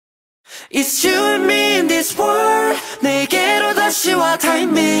It's you and me in this world. 내게로 다시 와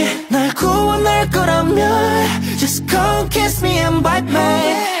TAIWAN. 날 구원할 거라면 Just come kiss me and bite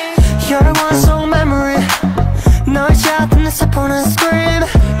me. You're one song memory. 널 찾는 내 사포는 scream.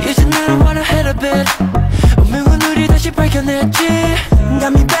 이제 나는 wanna hit a bit. 운명은 우리 다시 발견했지.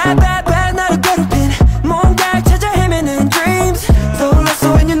 Got me bad bad bad 나를 괴롭힌 뭔가를 찾아 헤매는 dreams.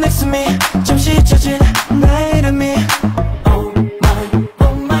 떠올랐어 when you're next to me. 잠시 잊혀진 나의 이름이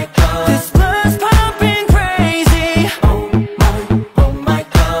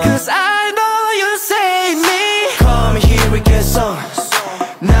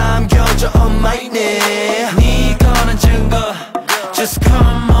Just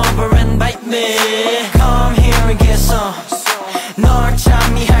come over and bite me. Come here and get some. 널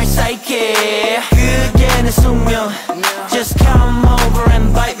참미할 사이게 그게 내 숙명. Just come over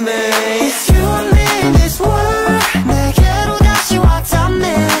and bite me. It's you and me in this world. 내게로 다시 와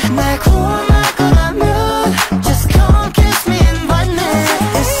TAIWAN. 날 구원할 거라면 Just come kiss me and bite me.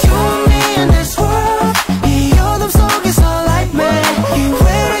 It's you and me in this world. 이 어둠 속에서 light me.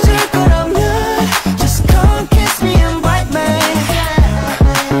 기회를 줄 거라면 Just come kiss me and bite me.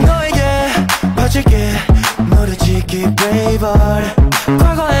 너에게 빠질게 너를 지키 baby.